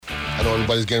I know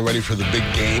everybody's getting ready for the big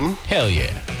game. Hell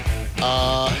yeah.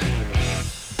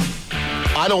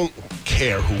 I don't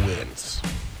care who wins.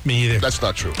 Me either. That's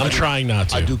not true. I'm trying not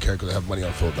to. I do care because I have money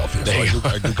on Philadelphia. There you So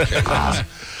I do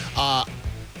care.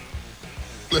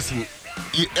 Listen,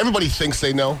 everybody thinks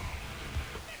they know.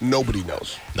 Nobody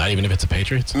knows. Not even if it's the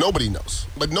Patriots? Nobody knows.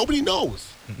 But nobody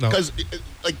knows. No. Because,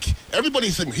 everybody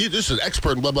thinks, this is an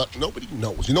expert and blah, blah. Nobody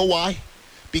knows. You know why?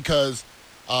 Because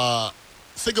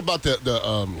think about the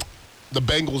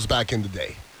Bengals back in the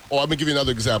day. Or I'm going to give you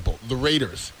another example. The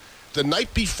Raiders. The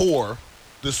night before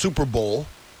the Super Bowl,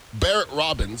 Barrett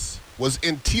Robbins was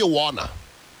in Tijuana,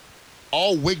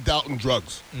 all wigged out in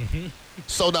drugs. Mm-hmm.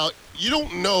 So now, you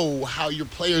don't know how your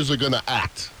players are going to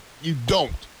act. You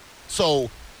don't. So,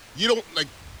 you don't,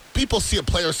 people see a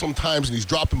player sometimes and he's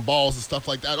dropping balls and stuff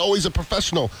like that. Oh, he's a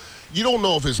professional. You don't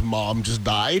know if his mom just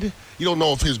died. You don't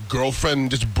know if his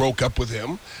girlfriend just broke up with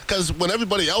him. Because when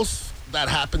everybody else that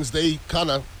happens, they kind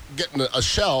of get in a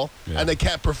shell and they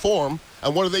can't perform.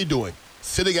 And what are they doing?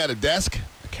 Sitting at a desk?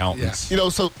 Accountants.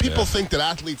 So people think that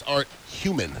athletes aren't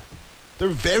human. They're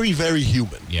very, very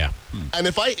human. Yeah. And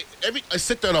if I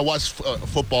sit there and I watch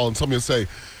football and somebody will say,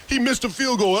 he missed a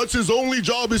field goal. That's his only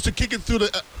job is to kick it through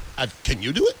the... can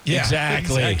you do it? Yeah,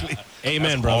 exactly.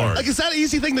 Amen, brother. Is that an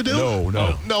easy thing to do?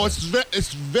 No,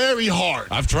 it's very hard.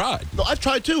 I've tried. No, I've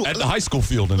tried too. At the high school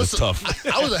field, and it's tough.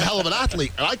 I was a hell of an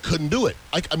athlete, and I couldn't do it.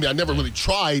 I never really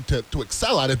tried to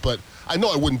excel at it, but I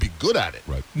know I wouldn't be good at it.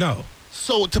 Right. No.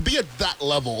 So to be at that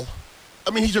level,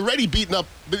 he's already beaten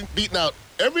out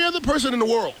every other person in the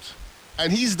world,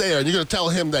 and he's there, and you're going to tell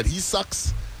him that he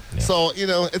sucks. Yeah. So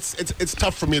it's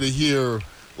tough for me to hear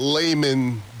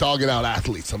layman dogging out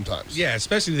athletes sometimes. Yeah,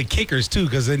 especially the kickers too,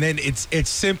 because then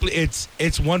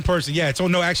it's one person. Yeah, it's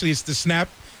it's the snap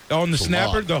on the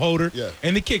snapper, the holder,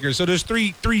 and the kicker. So there's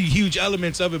three huge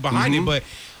elements of it behind it. But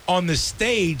on the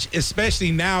stage,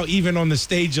 especially now, even on the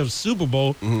stage of Super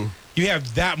Bowl, you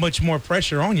have that much more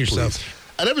pressure on yourself.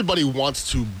 Please. And everybody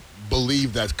wants to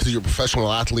believe that because you're a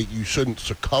professional athlete, you shouldn't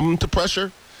succumb to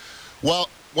pressure. Well,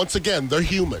 once again, they're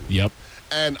human. Yep.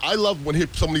 And I love when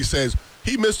somebody says,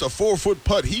 he missed a 4-foot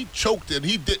putt. He choked it.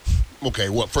 He did. Okay,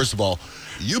 well, first of all,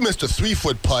 you missed a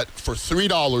 3-foot putt for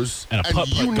 $3, and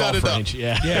you nutted up.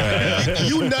 Yeah.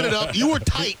 You nutted up. You were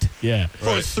tight. Yeah. For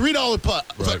a $3 putt.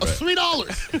 Right.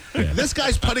 $3. Yeah. This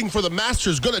guy's putting for the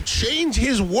Masters going to change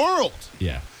his world.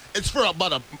 Yeah. It's for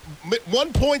about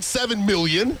 $1.7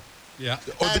 million. Yeah.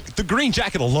 Or the green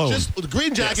jacket alone. Just the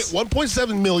green jacket,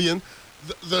 $1.7 million.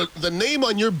 The name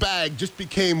on your bag just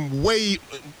became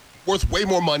worth way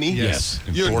more money. Yes.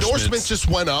 Your endorsements just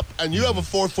went up, and you have a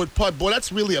 4-foot putt. Boy,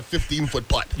 that's really a 15-foot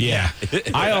putt. Yeah.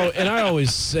 I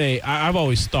always say, I've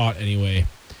always thought anyway,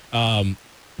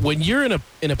 when you're in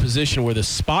a position where the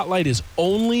spotlight is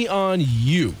only on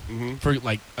you for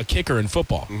like a kicker in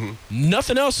football,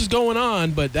 nothing else is going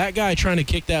on but that guy trying to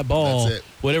kick that ball,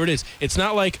 whatever it is. It's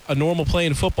not like a normal play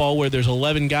in football where there's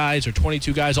 11 guys or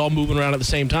 22 guys all moving around at the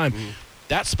same time.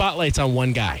 That spotlight's on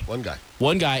one guy.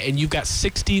 One guy, and you've got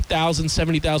 60,000,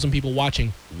 70,000 people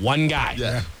watching one guy.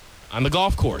 Yeah. On the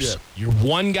golf course. Yeah. You're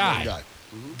one guy.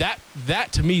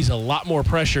 That to me is a lot more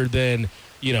pressure than,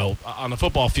 on the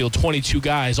football field, 22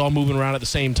 guys all moving around at the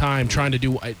same time trying to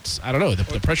do, I don't know,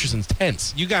 the pressure's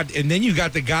intense. Then you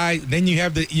got the guy, then you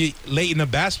have late in the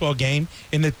basketball game,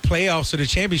 in the playoffs or the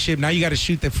championship, now you got to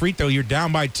shoot the free throw. You're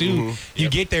down by 2. You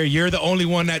get there, you're the only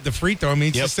one at the free throw.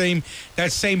 It's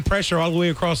that same pressure all the way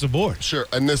across the board. Sure,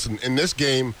 and listen, in this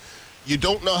game, you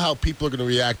don't know how people are going to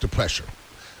react to pressure.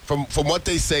 From what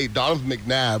they say, Donovan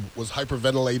McNabb was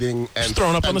hyperventilating and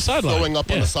throwing up on the sideline. Throwing up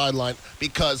on the sideline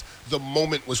because the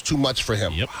moment was too much for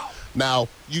him. Yep. Now,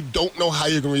 you don't know how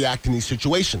you're going to react in these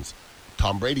situations.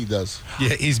 Tom Brady does.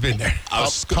 Yeah, he's been there.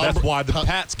 That's why the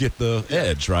Pats get the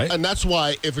edge, right? And that's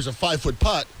why if it's a 5-foot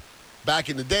putt, back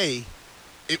in the day,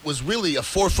 it was really a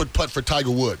 4-foot putt for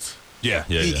Tiger Woods. Yeah.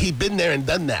 He'd been there and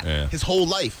done that his whole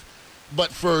life.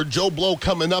 But for Joe Blow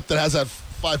coming up that has that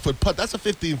 5-foot putt, that's a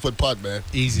 15-foot putt, man.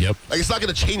 Easy. Yep. It's not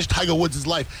going to change Tiger Woods'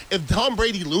 life. If Tom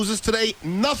Brady loses today,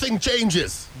 nothing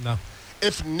changes. No.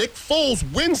 If Nick Foles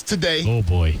wins today, oh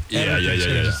boy,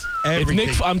 yeah.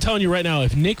 I'm telling you right now,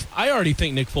 I already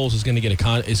think Nick Foles is going to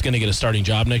get a starting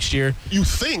job next year. You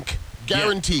think?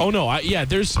 Guaranteed. Yeah. Oh no,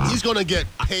 he's going to get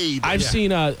paid. I've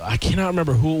seen I cannot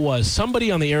remember who it was.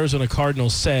 Somebody on the Arizona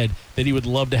Cardinals said that he would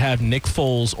love to have Nick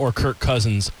Foles or Kirk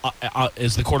Cousins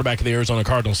as the quarterback of the Arizona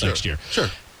Cardinals next year. Sure.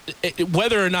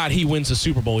 Whether or not he wins the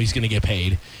Super Bowl, he's going to get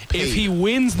paid. If he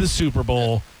wins the Super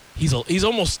Bowl, he's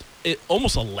almost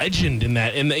a legend in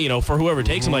that. For whoever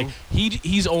takes him, like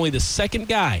he's only the second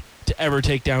guy to ever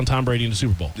take down Tom Brady in the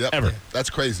Super Bowl. Yep. Ever. That's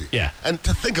crazy. Yeah. And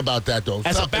to think about that, though.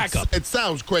 As a backup. It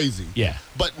sounds crazy. Yeah.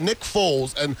 But Nick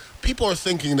Foles, and people are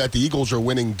thinking that the Eagles are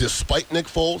winning despite Nick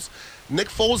Foles. Nick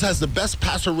Foles has the best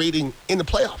passer rating in the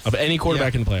playoffs. Of any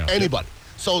quarterback in the playoffs. Anybody.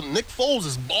 So Nick Foles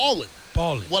is balling.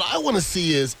 Balling. What I want to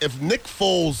see is if Nick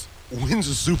Foles wins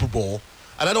a Super Bowl,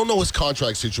 and I don't know his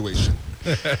contract situation.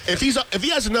 if he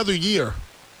has another year,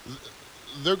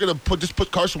 they're going to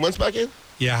put Carson Wentz back in?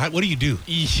 Yeah, what do you do?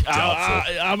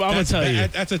 I'm going to tell you.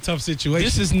 That's a tough situation.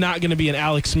 This is not going to be an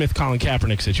Alex Smith, Colin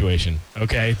Kaepernick situation,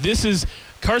 okay?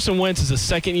 Carson Wentz is a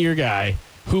second-year guy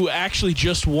who actually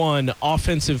just won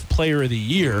Offensive Player of the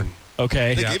Year,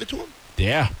 okay? They gave it to him?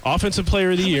 Yeah, Offensive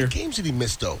Player of the Year. How many games did he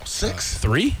miss, though? 6?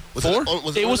 3? 4?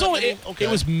 It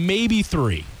was maybe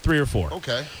 3 or 4.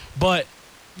 Okay. But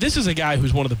this is a guy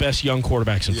who's one of the best young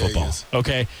quarterbacks in football, he is.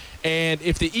 okay? And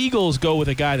if the Eagles go with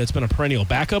a guy that's been a perennial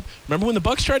backup, remember when the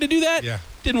Bucs tried to do that? Yeah.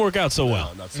 Didn't work out so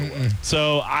well. No, not so well.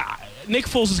 So Nick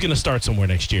Foles is going to start somewhere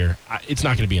next year. It's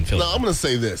not going to be in Philly. Now, I'm going to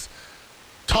say this.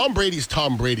 Tom Brady's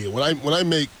Tom Brady. When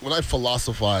I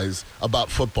philosophize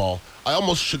about football, I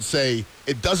almost should say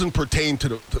it doesn't pertain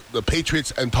to the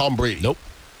Patriots and Tom Brady. Nope.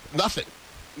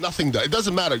 Nothing does. It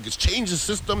doesn't matter. Just change the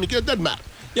system. It doesn't matter.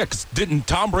 Yeah, because didn't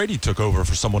Tom Brady took over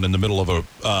for someone in the middle of a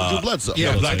Drew Bledsoe.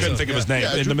 Yeah, I couldn't think of his name.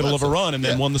 In the middle of a run and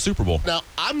then won the Super Bowl. Now,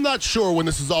 I'm not sure when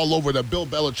this is all over that Bill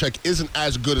Belichick isn't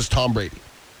as good as Tom Brady.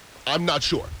 I'm not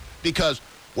sure. Because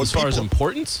as far as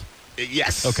importance?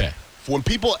 Yes. Okay.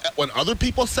 When other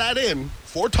people sat in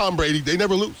for Tom Brady, they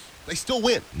never lose. They still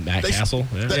win. Matt Castle.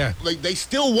 They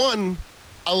still won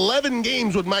 11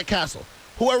 games with Mike Castle.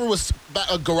 Whoever was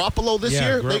Garoppolo this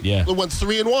year, they went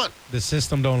 3-1. The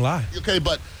system don't lie. Okay,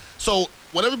 but so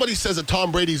when everybody says that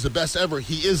Tom Brady's the best ever,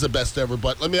 he is the best ever.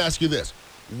 But let me ask you this: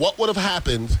 what would have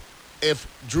happened if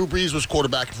Drew Brees was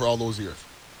quarterbacking for all those years?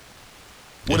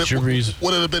 Would it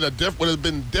have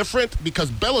been different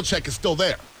because Belichick is still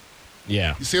there?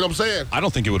 Yeah. You see what I'm saying? I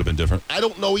don't think it would have been different. I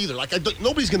don't know either.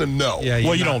 Nobody's gonna know. Yeah,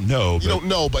 you don't know. You don't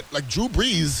know, but like Drew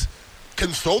Brees can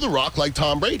throw the rock like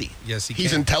Tom Brady. Yes,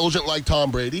 He's can. Intelligent like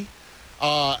Tom Brady.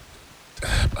 I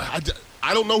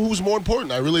don't know who's more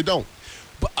important. I really don't.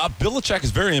 But Belichick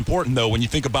is very important, though, when you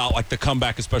think about like the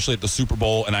comeback, especially at the Super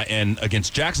Bowl and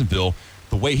against Jacksonville.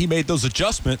 The way he made those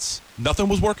adjustments, nothing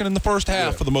was working in the first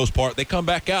half for the most part. They come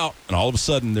back out, and all of a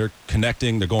sudden they're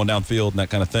connecting, they're going downfield and that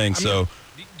kind of thing. Do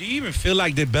you even feel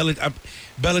like that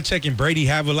Belichick and Brady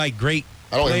have a great?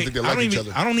 I don't even think they like each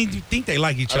other. I don't even think they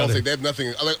like each other. I don't think they have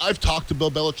nothing. I've talked to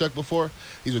Bill Belichick before.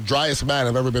 He's the driest man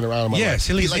I've ever been around in my life. Yes,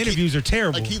 his interviews are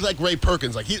terrible. He's like Ray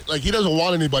Perkins. He doesn't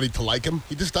want anybody to like him.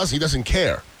 He just doesn't. He doesn't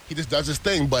care. He just does his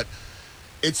thing. But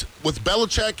it's with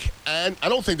Belichick, and I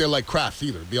don't think they're like Kraft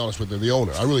either, to be honest with you, the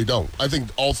owner. I really don't. I think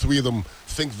all three of them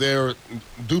think their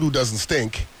doo-doo doesn't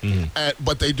stink.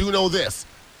 But they do know this.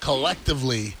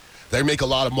 Collectively, they make a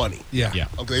lot of money. Yeah.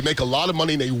 Okay, they make a lot of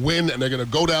money, and they win, and they're going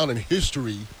to go down in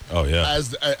history as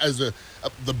the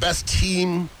best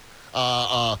team.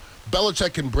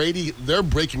 Belichick and Brady, they're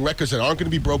breaking records that aren't going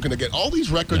to be broken again. All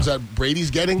these records that Brady's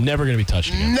getting. Never going to be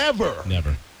touched again.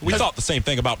 Never. We thought the same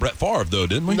thing about Brett Favre, though,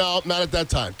 didn't we? No, not at that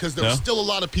time, because there were still a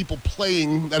lot of people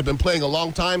playing that have been playing a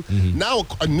long time. Now,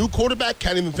 a new quarterback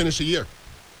can't even finish a year.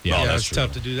 Yeah, it's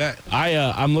tough to do that.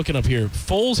 I'm looking up here.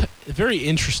 Foles, a very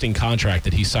interesting contract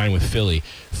that he signed with Philly.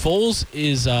 Foles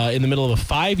is in the middle of a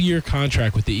 5-year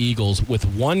contract with the Eagles with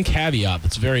one caveat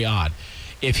that's very odd.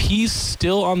 If he's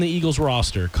still on the Eagles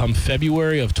roster come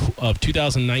February of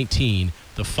 2019,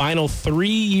 the final 3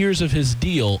 years of his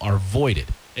deal are voided,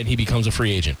 and he becomes a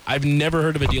free agent. I've never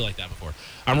heard of a deal like that before.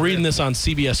 I'm reading this on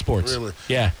CBS Sports. Really?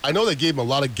 Yeah. I know they gave him a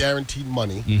lot of guaranteed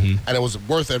money, and it was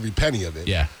worth every penny of it.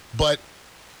 Yeah. But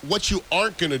what you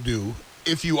aren't going to do,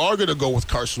 if you are going to go with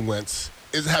Carson Wentz,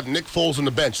 is have Nick Foles on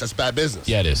the bench. That's bad business.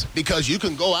 Yeah, it is. Because you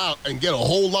can go out and get a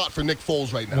whole lot for Nick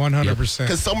Foles right now. 100%.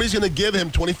 Because somebody's going to give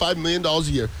him $25 million a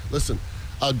year. Listen,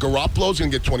 Garoppolo's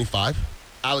going to get 25.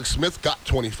 Alex Smith got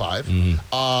 25. You're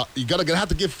going to have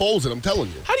to give Foles it, I'm telling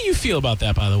you. How do you feel about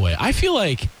that, by the way? I feel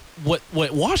like what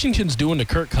Washington's doing to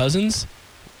Kirk Cousins,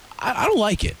 I don't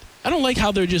like it. I don't like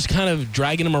how they're just kind of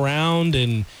dragging him around,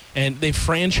 and they've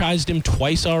franchised him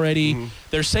twice already.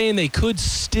 They're saying they could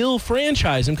still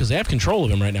franchise him because they have control of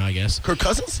him right now, I guess. Kirk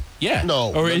Cousins? Yeah.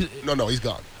 No, he's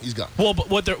gone. He's gone. Well,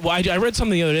 but I read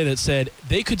something the other day that said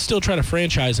they could still try to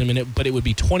franchise him, but it would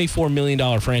be $24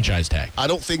 million franchise tag. I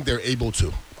don't think they're able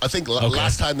to. I think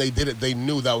last time they did it, they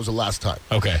knew that was the last time.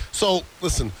 Okay. So,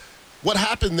 listen, what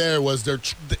happened there was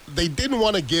they didn't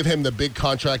want to give him the big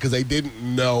contract because they didn't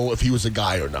know if he was a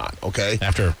guy or not. Okay,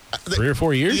 After 3 or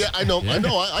 4 years. Yeah, I know.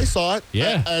 I saw it.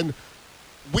 Yeah, and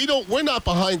we're not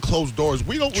behind closed doors.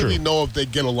 We don't really know if they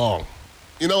get along.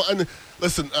 And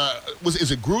listen,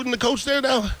 is it Gruden the coach there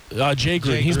now? Jay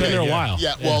Gruden. He's been there a while.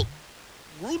 Yeah, well,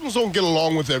 Grudens don't get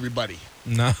along with everybody.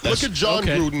 No. Look at John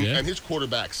Gruden and his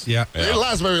quarterbacks. Yeah. They didn't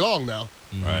last very long now.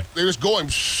 Right. They're just going.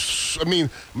 I mean,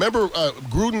 remember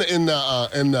Gruden in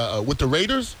with the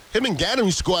Raiders? Him and Gannon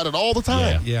used to go at it all the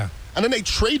time. Yeah. And then they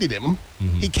traded him.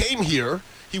 He came here.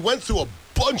 He went through a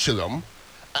bunch of them.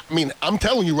 I mean, I'm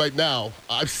telling you right now,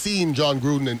 I've seen John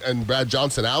Gruden and Brad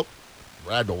Johnson out.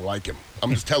 Brad don't like him.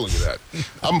 I'm just telling you that.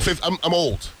 I'm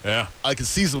old. Yeah. I can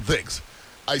see some things.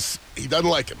 He doesn't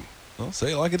like him. Well,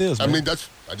 say it like it is, man. I mean,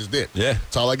 I just did. Yeah.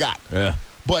 That's all I got. Yeah.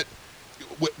 But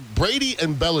with Brady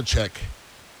and Belichick,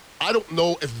 I don't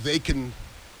know if they can.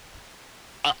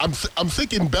 I'm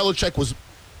thinking Belichick was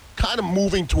kind of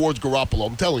moving towards Garoppolo.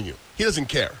 I'm telling you, he doesn't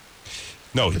care.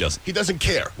 No, he doesn't. He doesn't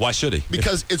care. Why should he?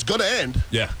 Because it's going to end.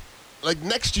 Yeah. Like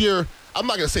next year, I'm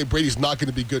not going to say Brady's not going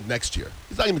to be good next year.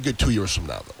 He's not going to be good 2 years from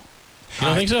now, though. You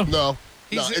don't think so? No.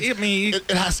 It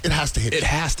has to hit. It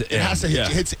has to. It has to hit.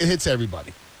 Yeah. It hits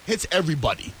everybody. Hits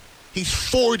everybody. He's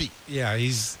 40. Yeah,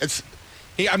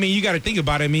 I mean, you got to think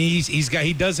about it. I mean,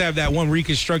 he does have that one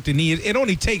reconstructed knee. It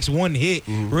only takes one hit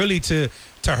really to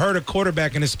hurt a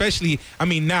quarterback, and especially, I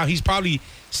mean, now he's probably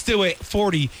still at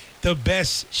 40, the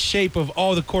best shape of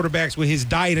all the quarterbacks with his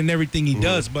diet and everything he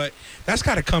does. But that's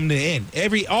got to come to an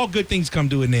end. All good things come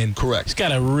to an end. Correct. He's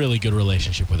got a really good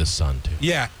relationship with his son too.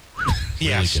 Yeah.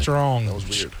 Yeah, Really good. strong. That was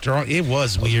weird. Strong. It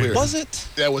was weird. Was it?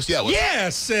 That was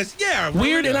yeah.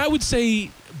 Weird, and I would say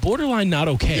borderline not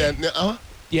okay. Yeah.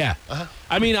 Yeah.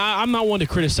 I mean, I'm not one to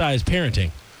criticize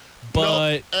parenting,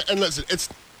 but No, and listen, it's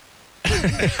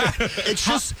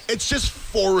just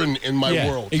foreign in my yeah,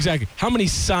 world. exactly. How many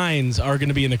signs are going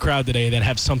to be in the crowd today that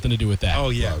have something to do with that? Oh,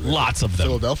 yeah. Lots of them.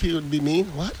 Philadelphia would be mean.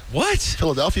 What?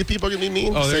 Philadelphia people are gonna be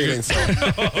mean. Oh, say it ain't so.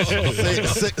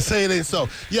 say it ain't so.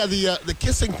 Yeah, the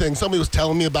kissing thing. Somebody was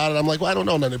telling me about it. I'm like, well, I don't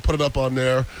know. And then they put it up on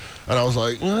there, and I was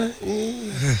like, what?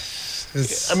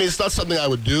 I mean, it's not something I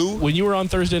would do. When you were on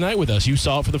Thursday night with us, you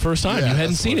saw it for the first time. Yeah, you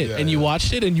hadn't that's seen what- it, yeah, and you yeah.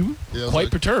 watched it, and you Yeah, I were was quite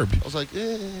like- perturbed. I was like,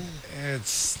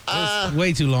 It's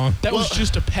way too long. That was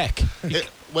just a peck.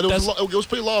 But it was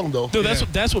pretty long though. No,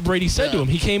 that's what Brady said to Yeah. him.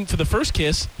 He came for the first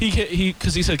kiss.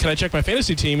 Because he said, "Can I check my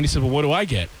fantasy team?" And he said, "Well, what do I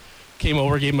get?" Came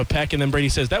over, gave him a peck, and then Brady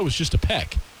says, "That was just a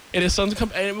peck." And his son's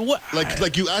come. And what?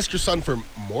 Like you ask your son for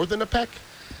more than a peck.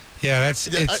 Yeah, it's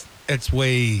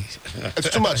way. It's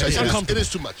too much. It's It uncomfortable. is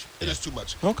too much. It is too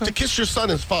much. Okay. To kiss your son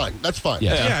is fine. That's fine.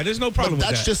 Yeah. Yeah, there's no But problem with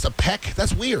that's that. just a peck.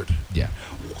 That's weird. Yeah.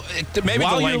 Maybe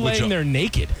While the you're language. laying there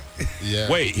naked Yeah.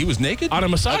 Wait, he was naked? on a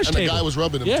massage And the table. guy was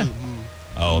rubbing him Yeah. too.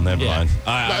 Oh, never Yeah. mind.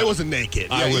 No, he wasn't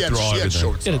naked. I he withdraw had everything.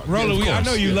 shorts Yeah, on. Rolo, of I course.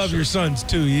 know you love your sons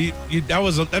too.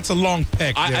 That's a long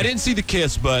peck. I there. didn't see the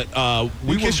kiss, but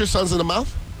We kiss your sons in the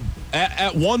mouth?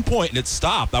 at one point, and it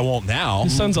stopped. I won't now.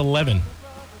 His son's 11.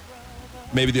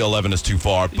 Maybe the 11 is too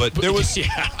far, but there was. Yeah.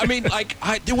 I mean, like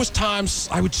there was times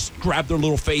I would just grab their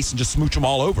little face and just smooch them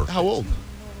all over. How old?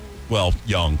 Well,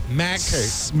 young.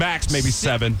 Max. Max maybe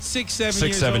 7, 6, 7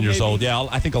 6, 7 years old. Yeah,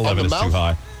 I think 11 the is too mouth?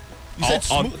 high. You said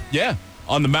smooth? Yeah,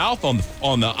 on the mouth,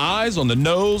 on the eyes, on the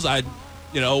nose. I,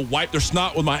 wipe their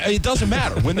snot with my. It doesn't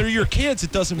matter when they're your kids.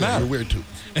 It doesn't Yeah, matter. you're weird too.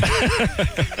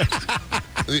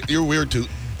 You're weird too.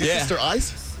 You Yeah. kiss their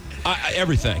eyes?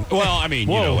 Everything. Well, I mean,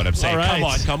 you Whoa, know what I'm saying. all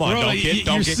right. Come on. Rolo, Don't get you're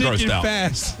grossed sinking out.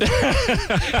 fast.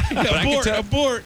 I can abort, tell- abort.